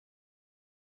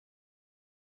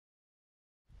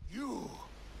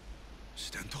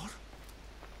Stentor?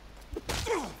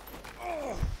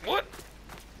 What?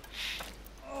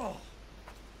 Oh,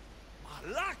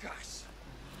 Malakas!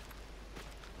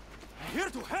 I'm here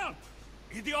to help,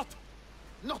 idiot!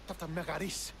 Not after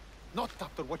Megaris. Not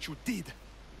after what you did.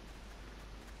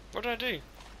 What did I do?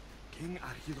 King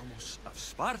Archidomos of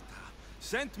Sparta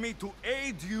sent me to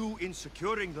aid you in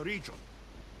securing the region.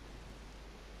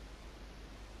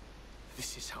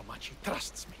 This is how much he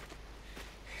trusts me.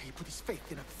 He put his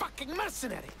faith in a fucking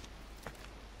mercenary.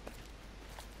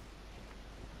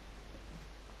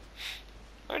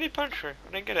 Why did he punch her?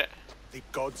 I didn't get it. The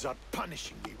gods are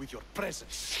punishing me with your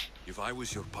presence. If I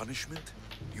was your punishment,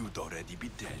 you'd already be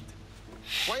dead.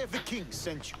 Why have the king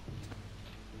sent you?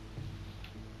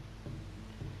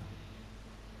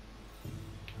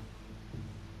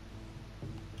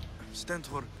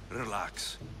 Stentor,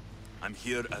 relax. I'm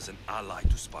here as an ally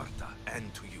to Sparta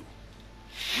and to you.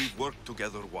 We've worked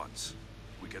together once.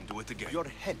 We can do it again. Your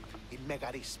help in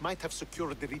Megaris might have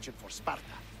secured the region for Sparta,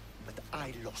 but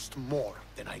I lost more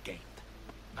than I gained.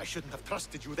 I shouldn't have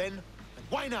trusted you then, and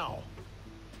why now?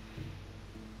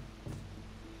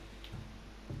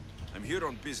 I'm here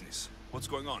on business. What's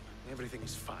going on? Everything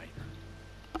is fine.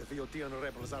 The Boeotian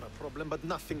rebels are a problem, but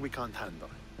nothing we can't handle.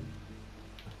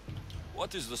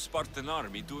 What is the Spartan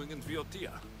army doing in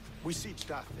Boeotia? We sieged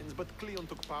Athens, but Cleon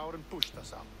took power and pushed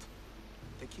us out.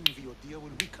 Taking Boeotia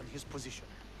will weaken his position.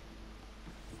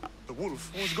 The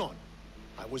wolf was gone.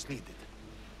 I was needed.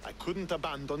 I couldn't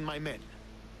abandon my men.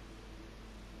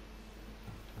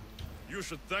 You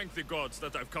should thank the gods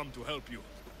that I've come to help you.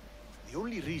 The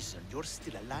only reason you're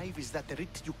still alive is that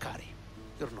writ you carry.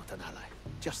 You're not an ally,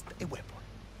 just a weapon.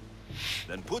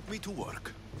 Then put me to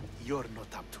work. You're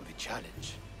not up to the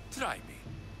challenge. Try me.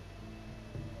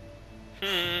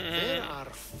 There are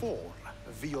 4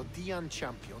 Boeotian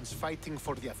champions fighting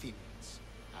for the Athenians.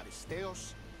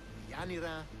 Aristeos,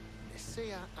 Yanira,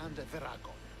 Nesea, and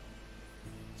Veragon.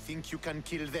 Think you can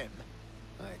kill them?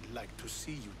 I'd like to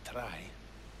see you try.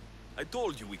 I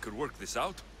told you we could work this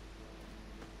out.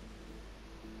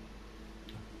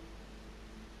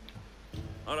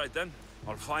 All right then.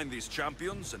 I'll find these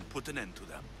champions and put an end to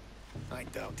them. I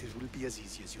doubt it will be as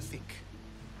easy as you think.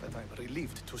 But I'm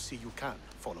relieved to see you can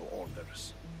follow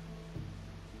orders.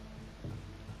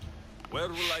 Where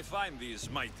will I find these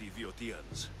mighty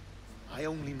Boeotians? I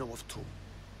only know of 2.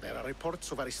 There are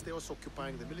reports of Aristeos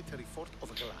occupying the military fort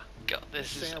of Gla. God,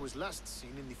 this is I was last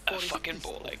seen in the a forest fucking east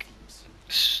ball of leg.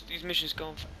 Thebes. These missions go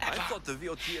on I forever. thought the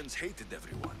Boeotians hated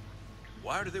everyone.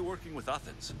 Why are they working with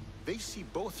Athens? They see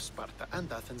both Sparta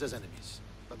and Athens as enemies.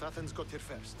 But Athens got here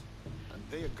first, and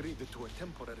they agreed to a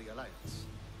temporary alliance.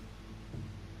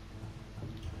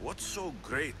 What's so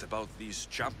great about these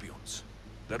champions?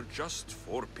 They're just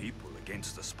 4 people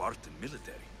against the Spartan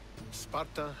military.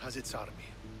 Sparta has its army,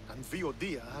 and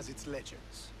Boeotia has its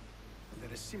legends.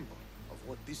 They're a symbol of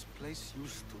what this place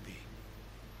used to be.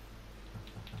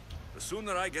 The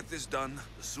sooner I get this done,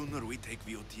 the sooner we take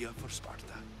Boeotia for Sparta.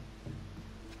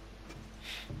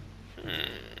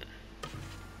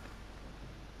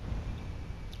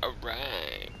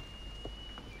 Alright.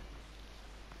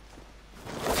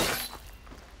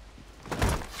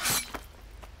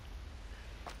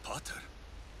 Potter,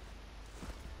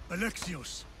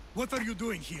 Alexios, what are you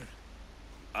doing here?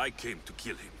 I came to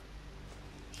kill him.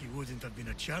 He wouldn't have been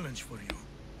a challenge for you.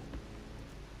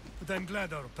 But I'm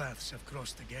glad our paths have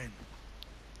crossed again.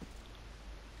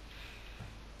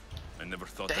 I never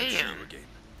thought I'd see you again.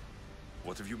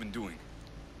 What have you been doing?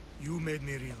 You made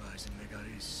me realize in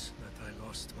Megaris that I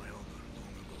lost my honor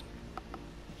long ago.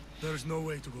 There's no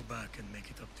way to go back and make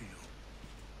it up to you.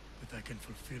 But I can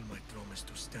fulfill my promise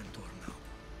to Stentor now.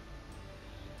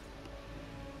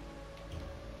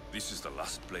 This is the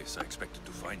last place I expected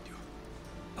to find you.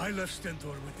 I left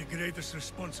Stentor with the greatest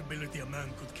responsibility a man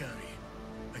could carry.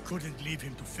 I couldn't leave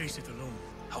him to face it alone.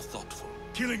 How thoughtful.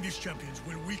 Killing these champions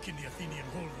will weaken the Athenian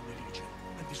hold on the region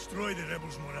and destroy the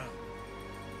rebels' morale.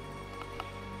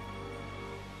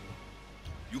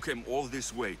 You came all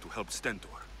this way to help Stentor.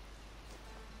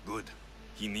 Good.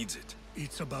 He needs it.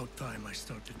 It's about time I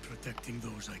started protecting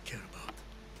those I care about.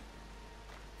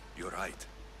 You're right.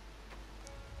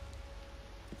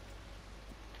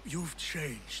 You've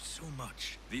changed so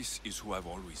much. This is who I've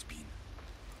always been.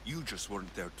 You just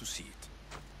weren't there to see it.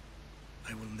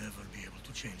 I will never be able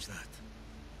to change that.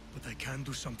 But I can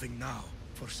do something now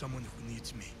for someone who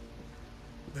needs me.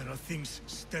 There are things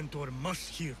Stentor must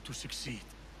hear to succeed.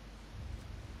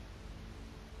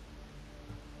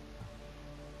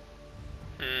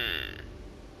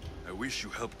 I wish you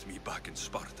helped me back in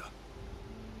Sparta.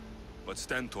 But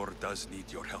Stentor does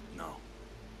need your help now,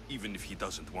 even if he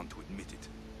doesn't want to admit it.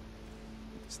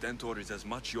 Stentor is as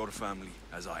much your family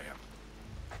as I am.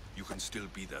 You can still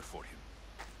be there for him.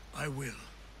 I will.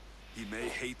 He may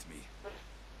hate me,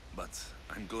 but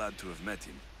I'm glad to have met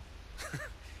him.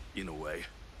 In a way.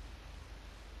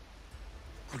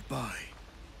 Goodbye,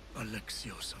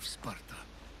 Alexios of Sparta.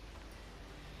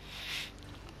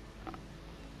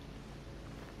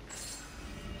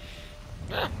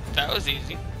 Well, that was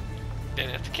easy.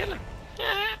 Didn't have to kill him.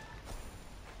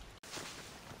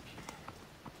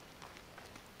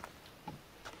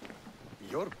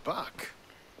 You're back.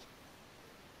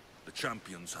 The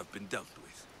champions have been dealt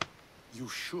with. You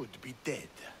should be dead.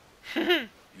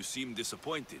 You seem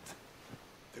disappointed.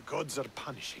 The gods are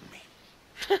punishing me.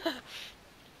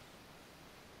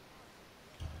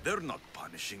 They're not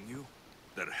punishing you.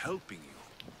 They're helping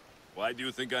you. Why do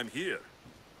you think I'm here?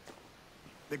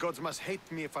 The gods must hate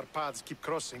me if our paths keep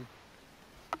crossing.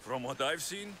 From what I've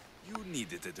seen, you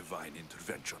needed a divine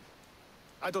intervention.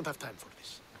 I don't have time for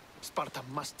this. Sparta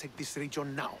must take this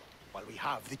region now, while we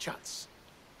have the chance.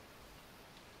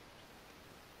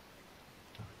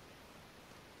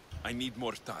 I need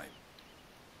more time.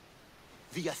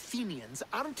 The Athenians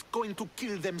aren't going to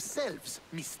kill themselves,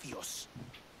 misthios.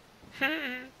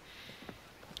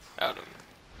 Adam.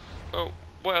 Well,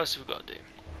 what else have we got to do?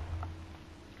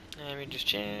 Let me just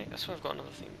check. That's why I've got another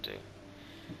thing to do.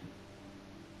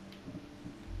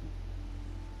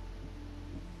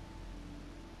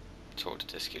 Talk to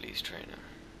Discales trainer.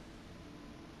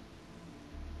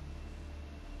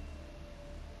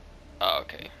 Oh,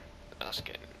 okay. Let's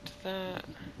get into that.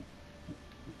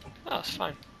 Oh, that's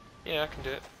fine. Yeah, I can do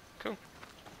it. Cool.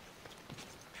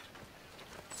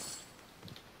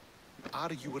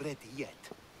 Are you ready yet?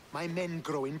 My men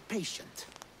grow impatient.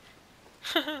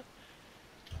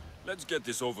 Let's get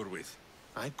this over with.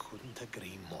 I couldn't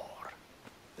agree more.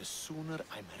 The sooner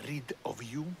I'm rid of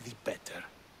you, the better.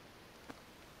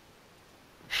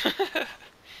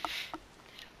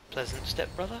 Pleasant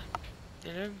stepbrother.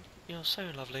 You know, you're so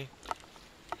lovely.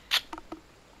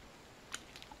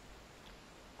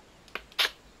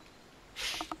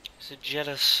 It's a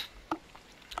jealous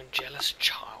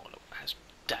child who has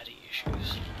daddy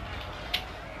issues.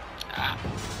 Ah.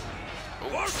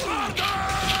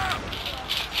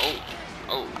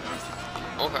 Oh.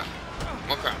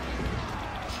 Okay.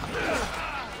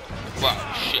 Wow,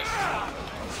 shit.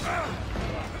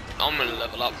 I'm gonna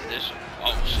level up this.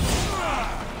 Oh,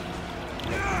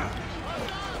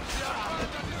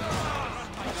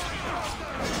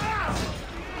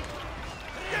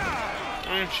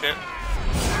 shit.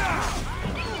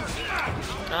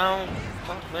 No,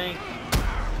 fuck me.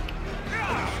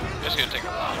 It's gonna take a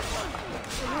while.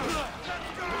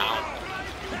 Ow.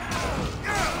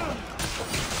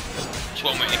 Just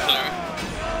won't make me kill her.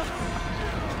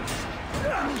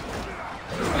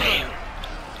 Bam.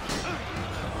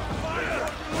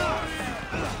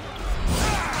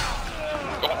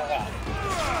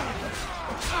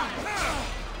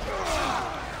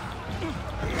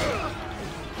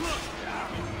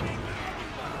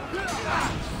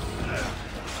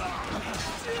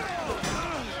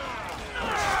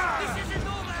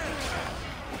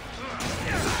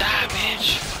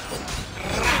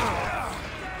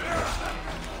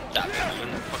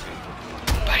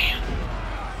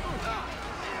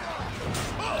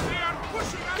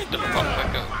 The fuck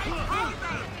back up.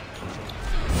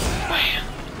 Bam.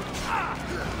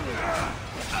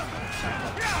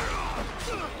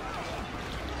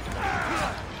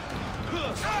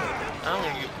 Oh,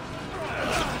 you.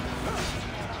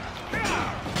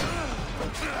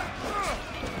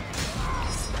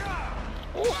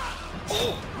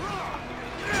 Oh.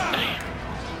 Damn.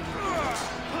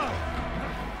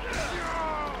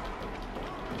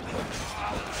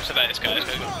 So that is guy's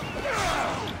gonna go.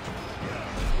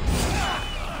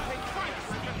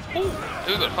 Ooh,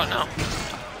 who got fun now?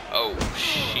 Oh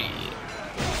shit.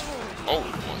 Oh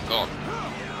my god.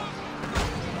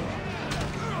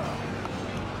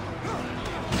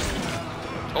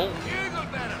 Oh.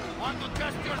 Want to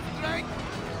test your strength?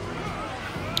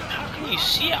 How can you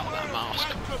see out that mask?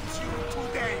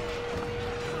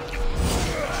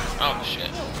 Oh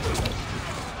shit.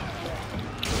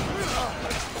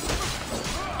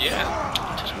 Yeah.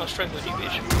 Test my strength with you,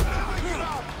 bitch.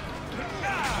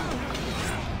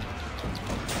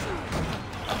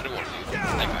 I don't want to do that.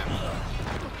 Anyway.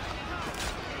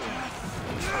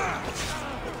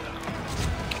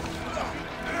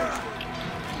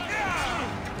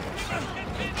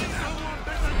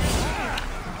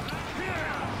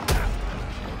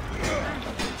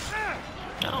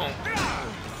 No.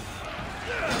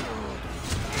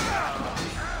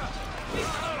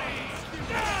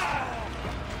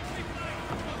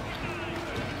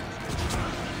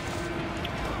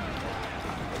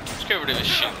 get rid of this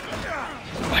shit.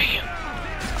 Bam!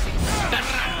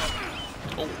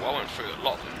 Oh, I went through a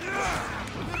lot.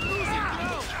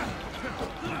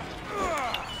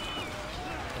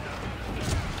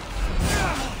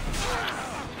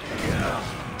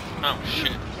 Oh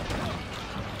shit.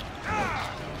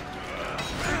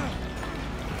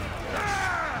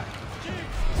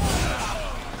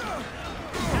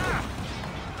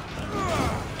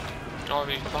 Oh,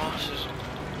 these bastards.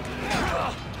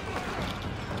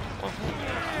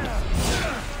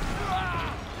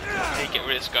 Hey, get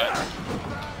rid of this guy.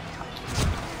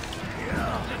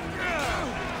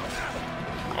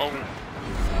 Oh.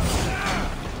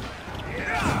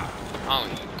 Oh,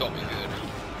 you got me good.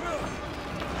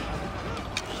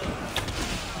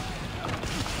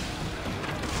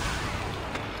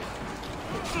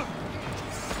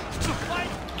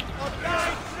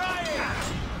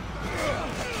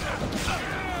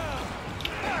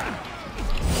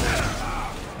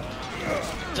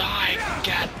 Die,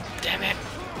 god damn it.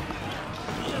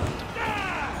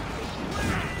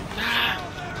 Ah.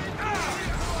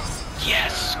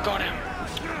 Yes, got him.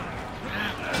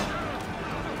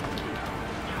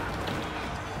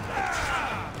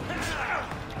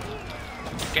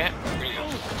 Get rid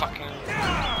of fucking...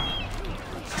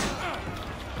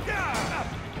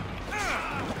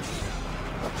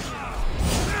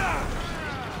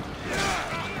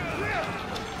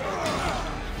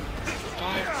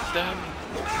 Fight them.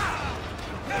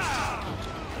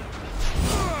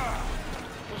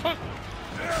 Fuck.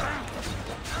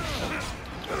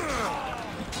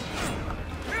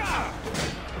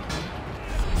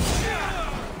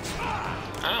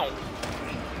 Ow.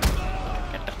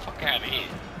 Get the fuck out of here.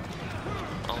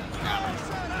 Oh my god.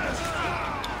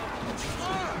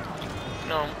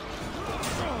 No.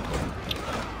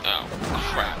 Oh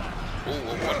crap. Ooh,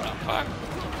 what the fuck?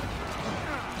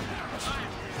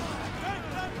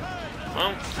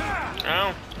 Oh.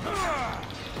 Ow.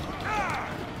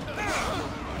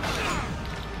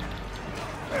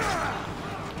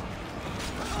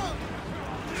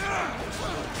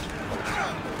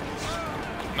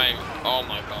 Mate, oh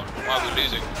my god, why are we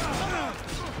losing?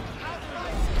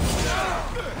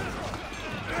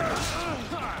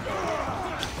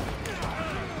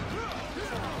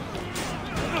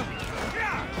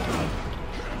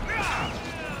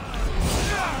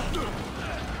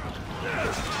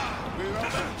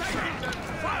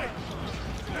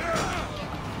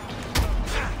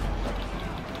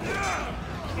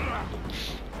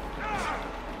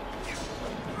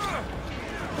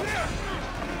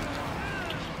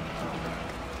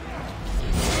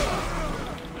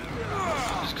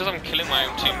 It's because I'm killing my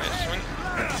own teammates, I mean.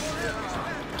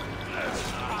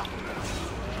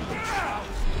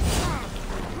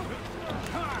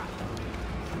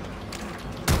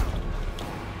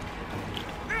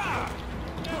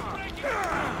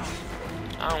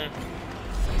 Ow.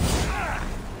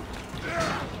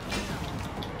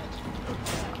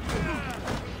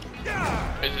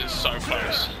 This is so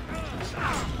close.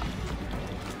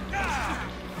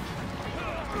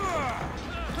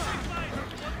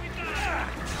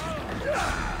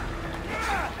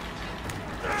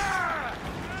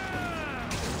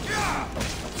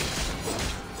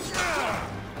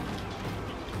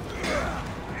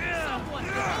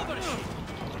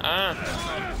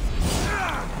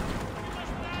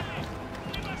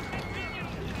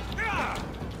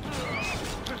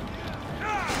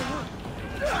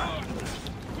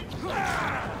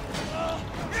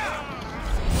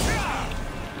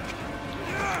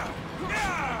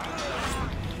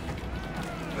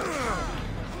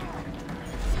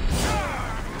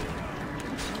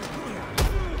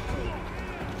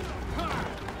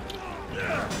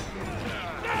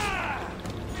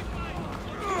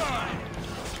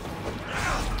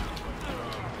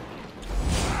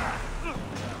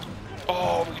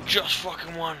 Oh, we just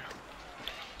fucking won.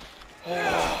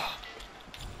 Oh.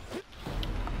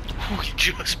 We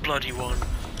just bloody won.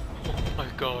 Oh my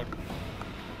god.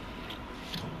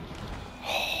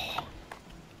 Oh.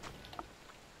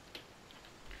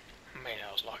 Man,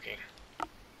 I was lucky.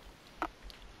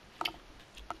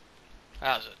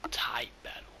 That was a tight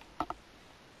battle.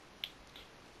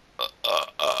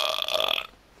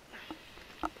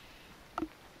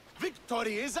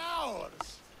 Victory is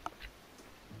ours!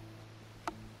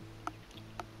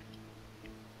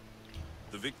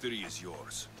 The victory is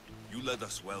yours. You led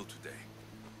us well today.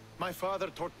 My father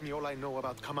taught me all I know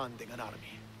about commanding an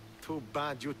army. Too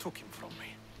bad you took him from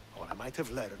me, or I might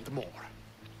have learned more.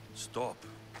 Stop.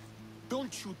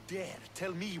 Don't you dare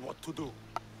tell me what to do.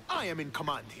 I am in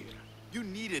command here. You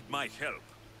needed my help.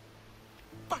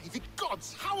 By the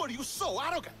gods, how are you so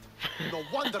arrogant? No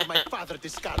wonder my father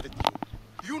discarded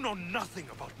you. You know nothing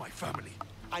about my family.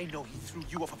 I know he threw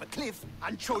you off of a cliff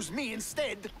and chose me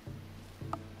instead.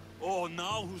 Oh,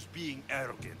 now who's being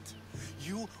arrogant?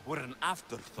 You were an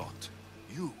afterthought.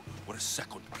 You were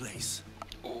second place.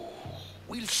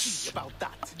 We'll see about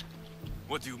that.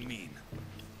 What do you mean?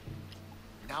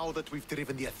 Now that we've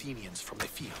driven the Athenians from the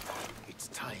field, it's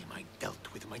time I dealt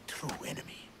with my true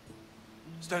enemy.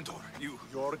 Stentor, you...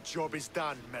 Your job is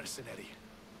done, mercenary.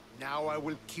 Now I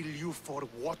will kill you for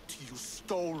what you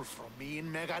stole from me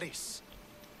in Megaris.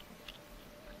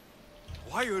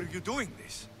 Why are you doing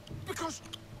this? Because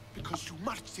you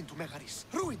marched into Megaris,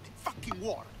 ruined the fucking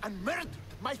war, and murdered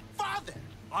my father!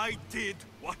 I did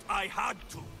what I had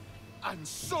to. And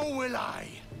so will I!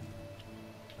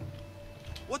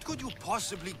 What could you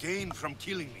possibly gain from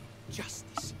killing me?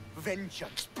 Justice,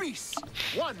 vengeance, peace.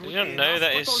 One would You don't be know enough,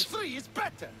 that but is- all three is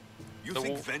better. You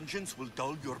think vengeance will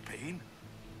dull your pain?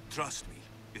 Trust me,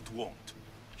 it won't.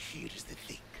 Here's the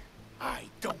thing. I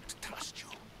don't trust you.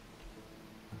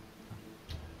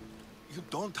 You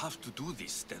don't have to do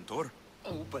this, Stentor.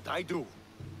 Oh, but I do.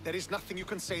 There is nothing you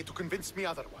can say to convince me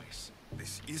otherwise.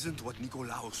 This isn't what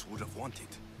Nikolaos would have wanted.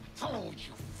 Oh,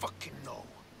 you fucking know.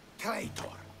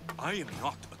 Traitor. I am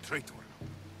not a traitor.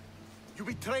 You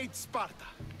betrayed Sparta.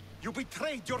 You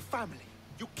betrayed your family.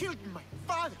 You killed my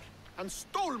father and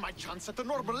stole my chance at a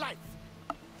normal life.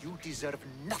 You deserve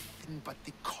nothing but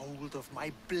the cold of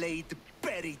my blade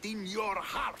buried in your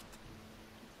heart.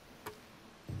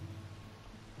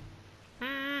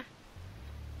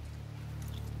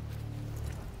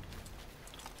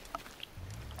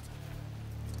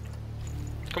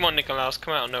 Come on, Nikolaos,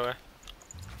 come out of nowhere.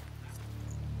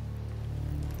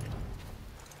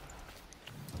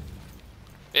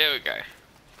 There we go.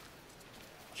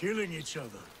 Killing each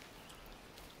other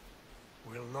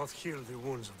will not heal the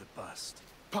wounds of the past.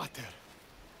 Pater.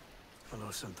 Hello,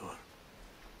 Centaur.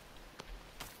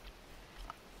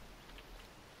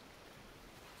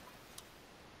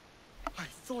 I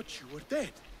thought you were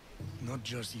dead. Not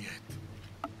just yet.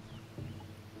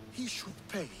 He should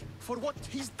pay for what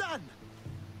he's done.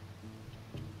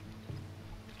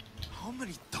 How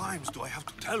many times do I have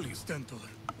to tell you? Stentor,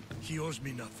 he owes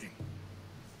me nothing.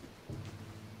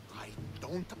 I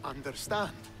don't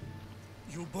understand.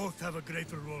 You both have a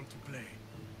greater role to play.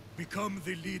 Become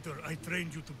the leader I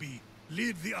trained you to be.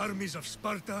 Lead the armies of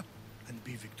Sparta and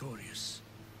be victorious.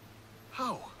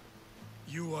 How?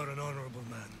 You are an honorable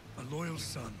man, a loyal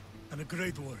son, and a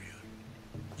great warrior.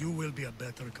 You will be a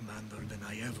better commander than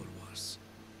I ever was.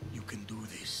 You can do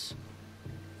this.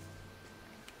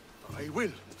 I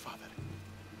will, Father.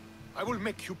 I will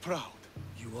make you proud.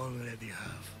 You already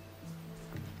have.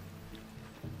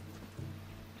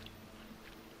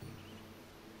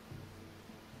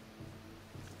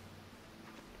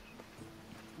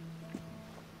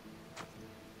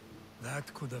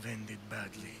 That could have ended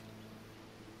badly.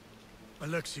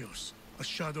 Alexios, a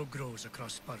shadow grows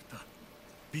across Sparta.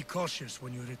 Be cautious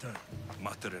when you return.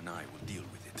 Mater and I will deal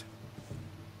with it.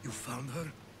 You found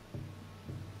her?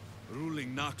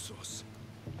 Ruling Naxos.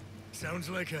 Sounds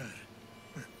like her.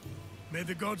 May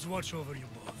the gods watch over you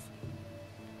both.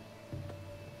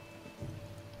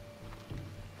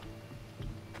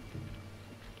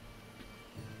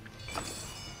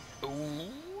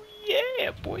 Ooh,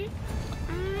 yeah, boy.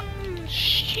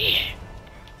 Shit.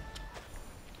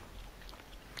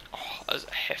 Oh, that was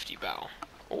a hefty battle.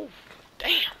 Oh,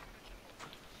 damn.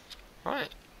 Right,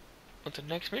 on to the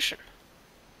next mission.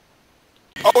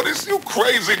 Oh, this you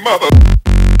crazy mother.